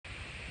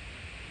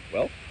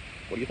Well,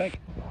 what do you think?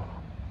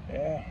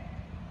 Yeah,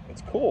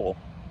 it's cool,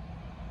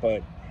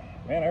 but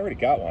man, I already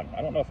got one.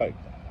 I don't know if I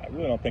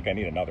really don't think I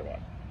need another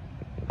one.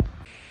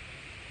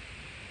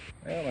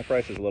 Well, my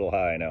price is a little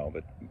high, I know,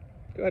 but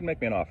go ahead and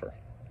make me an offer.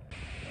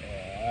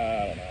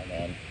 Yeah, I don't know,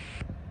 man.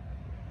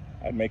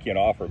 I'd make you an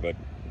offer, but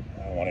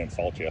I don't want to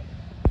insult you.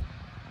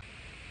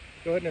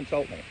 Go ahead and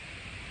insult me.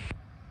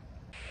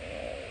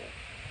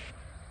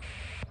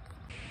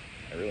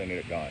 I really need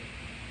it gone.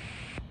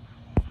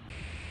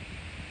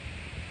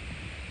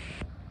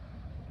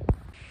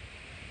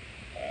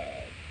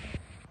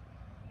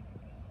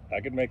 I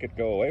could make it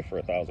go away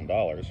for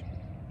 $1,000.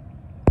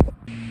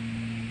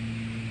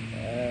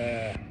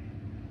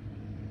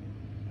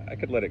 I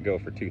could let it go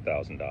for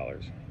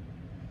 $2,000.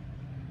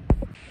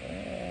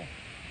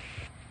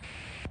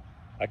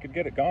 I could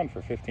get it gone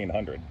for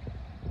 $1,500.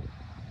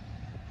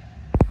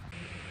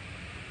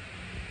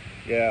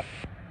 Yeah,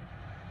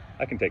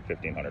 I can take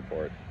 $1,500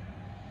 for it.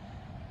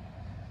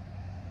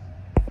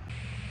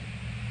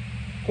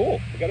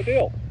 Cool, we got a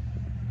deal.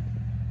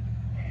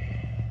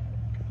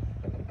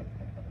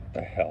 What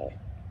the hell?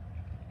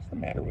 What's the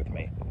matter with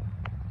me?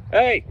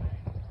 Hey!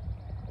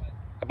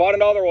 I bought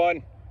another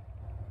one.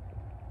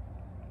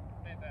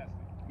 Fantastic.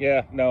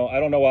 Yeah, no, I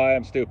don't know why.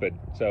 I'm stupid.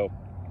 So,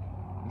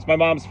 it's my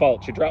mom's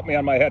fault. She dropped me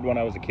on my head when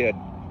I was a kid.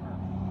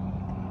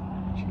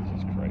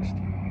 Jesus Christ.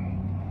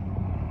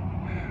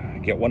 I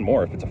get one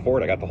more. If it's a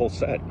Ford, I got the whole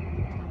set.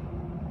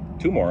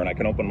 Two more and I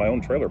can open my own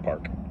trailer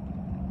park.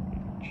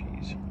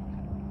 Jeez.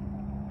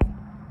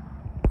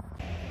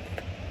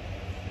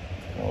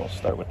 We'll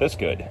start with this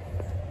good.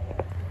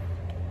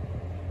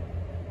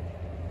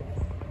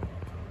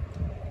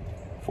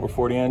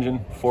 440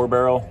 engine,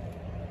 4-barrel,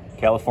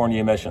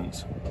 California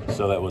emissions.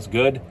 So that was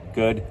good,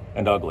 good,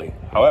 and ugly.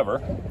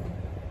 However,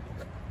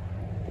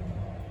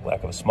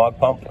 lack of a smog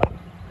pump.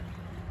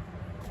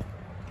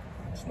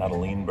 It's not a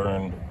lean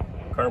burn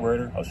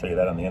carburetor. I'll show you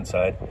that on the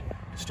inside.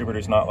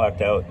 Distributor's not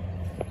locked out,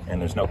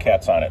 and there's no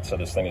cats on it, so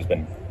this thing has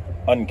been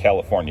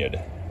un-California'd.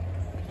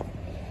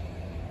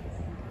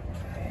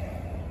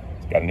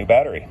 It's got a new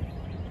battery,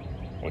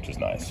 which is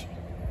nice.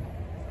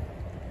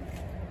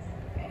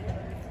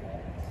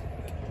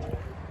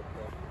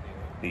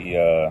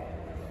 The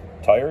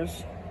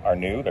tires are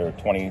new. They're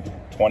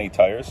 2020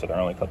 tires, so they're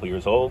only a couple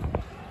years old.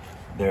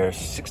 They're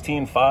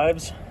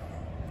 16.5s,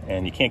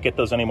 and you can't get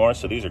those anymore,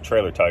 so these are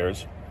trailer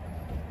tires.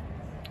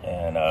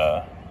 And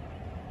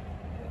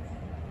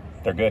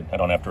they're good. I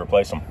don't have to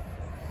replace them.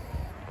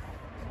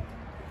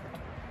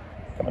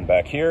 Coming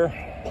back here.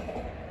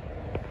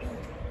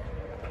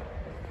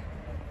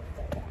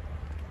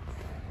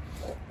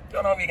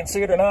 Don't know if you can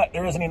see it or not.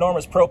 There is an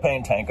enormous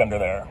propane tank under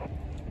there,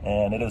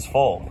 and it is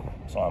full.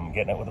 So I'm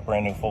getting it with a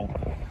brand new full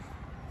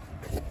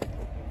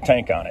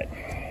tank on it.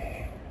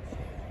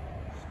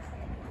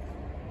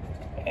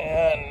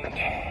 And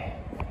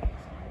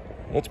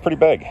it's pretty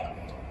big.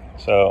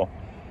 So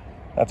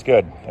that's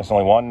good. There's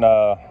only one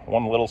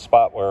little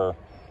spot where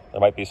there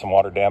might be some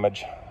water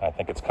damage. I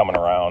think it's coming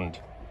around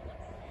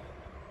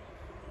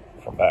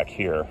from back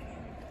here.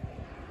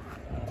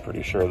 I'm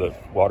pretty sure the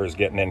water's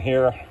getting in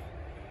here.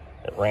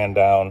 It ran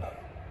down.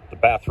 The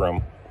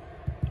bathroom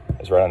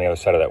is right on the other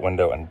side of that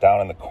window, and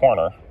down in the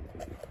corner,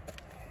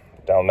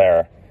 down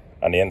there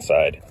on the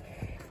inside,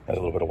 there's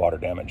a little bit of water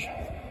damage.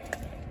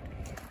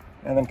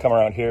 And then come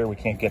around here, we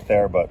can't get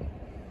there, but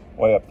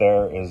way up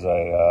there is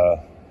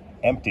a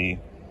empty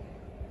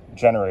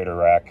generator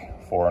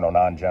rack for an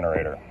Onan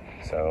generator.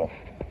 So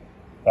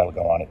that'll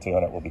go on it too,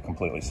 and it will be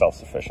completely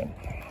self-sufficient.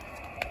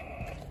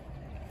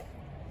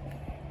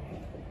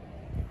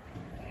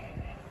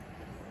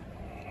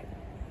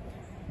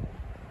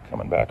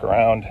 Coming back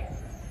around.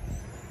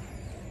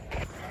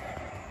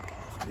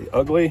 The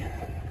ugly.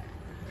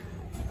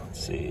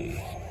 Let's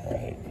see. All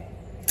right.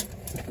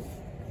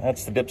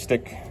 That's the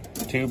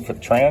dipstick tube for the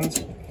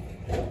trans.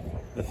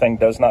 The thing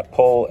does not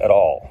pull at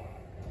all.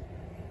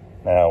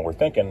 Now, we're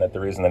thinking that the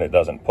reason that it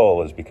doesn't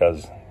pull is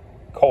because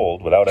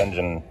cold, without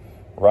engine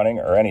running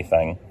or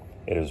anything,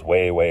 it is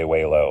way, way,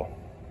 way low.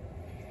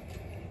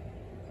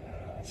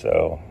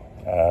 So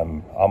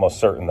I'm almost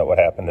certain that what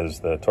happened is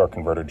the torque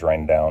converter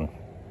drained down,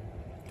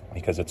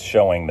 because it's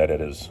showing that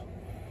it's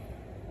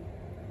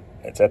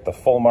at the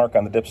full mark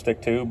on the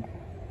dipstick tube,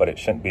 but it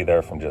shouldn't be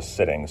there from just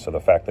sitting. So the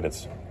fact that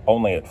it's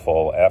only at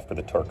full after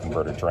the torque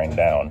converter drained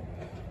down,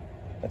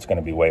 it's going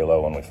to be way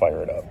low when we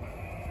fire it up.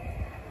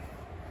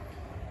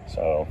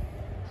 So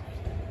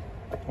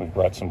we've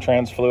brought some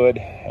trans fluid,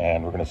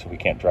 and we're going to see if we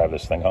can't drive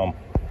this thing home.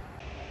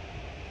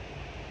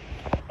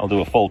 I'll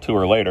do a full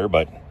tour later,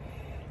 but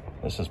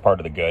this is part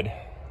of the good.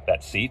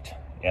 That seat,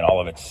 in all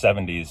of its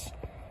 70s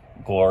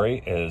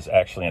glory, is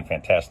actually in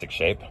fantastic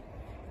shape.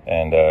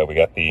 And we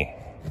got the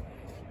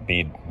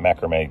bead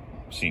macrame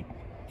seat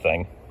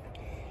thing.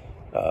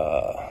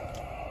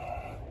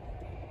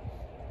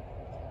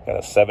 Got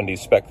a 70s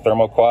spec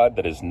thermoquad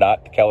that is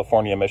not the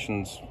California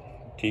emissions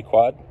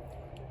T-quad,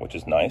 which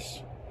is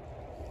nice.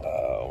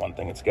 One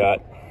thing it's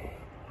got,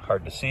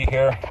 hard to see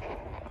here,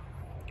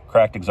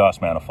 cracked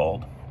exhaust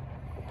manifold.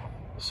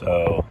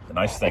 So the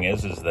nice thing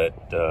is that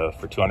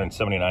for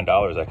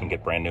 $279, I can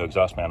get brand new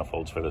exhaust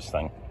manifolds for this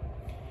thing.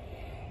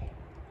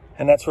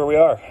 And that's where we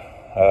are.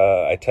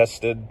 I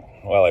tested,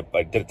 well,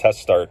 I did a test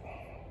start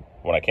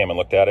when I came and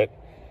looked at it.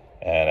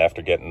 And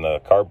after getting the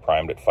carb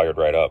primed, it fired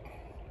right up.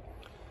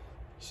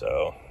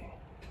 So,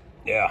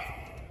 yeah.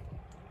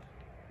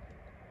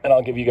 And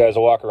I'll give you guys a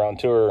walk around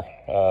tour.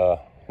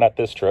 Not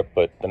this trip,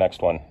 but the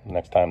next one. The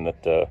next time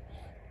that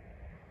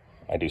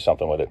I do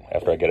something with it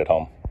after I get it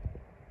home.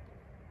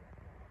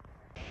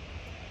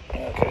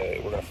 Okay,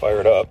 we're going to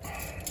fire it up.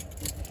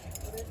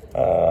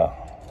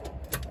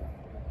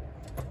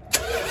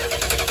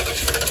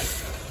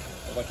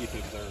 I'd like you to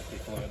observe the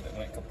fluid that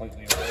went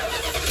completely away.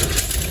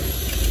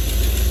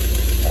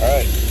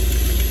 Alright.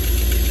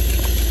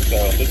 So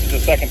this is the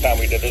second time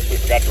we did this. We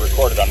forgot to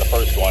record it on the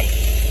first one.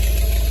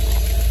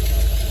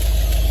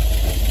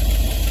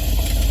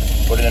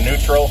 Put it in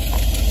neutral.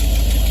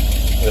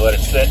 We let it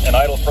sit and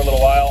idle for a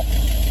little while.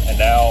 And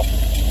now,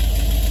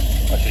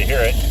 I want you to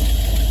hear it.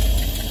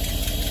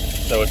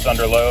 So it's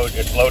under load.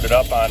 It's loaded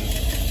up on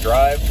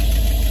drive.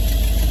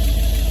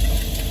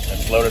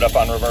 It's loaded up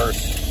on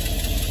reverse.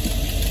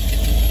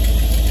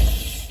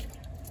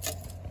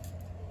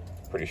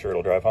 Pretty sure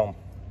it'll drive home.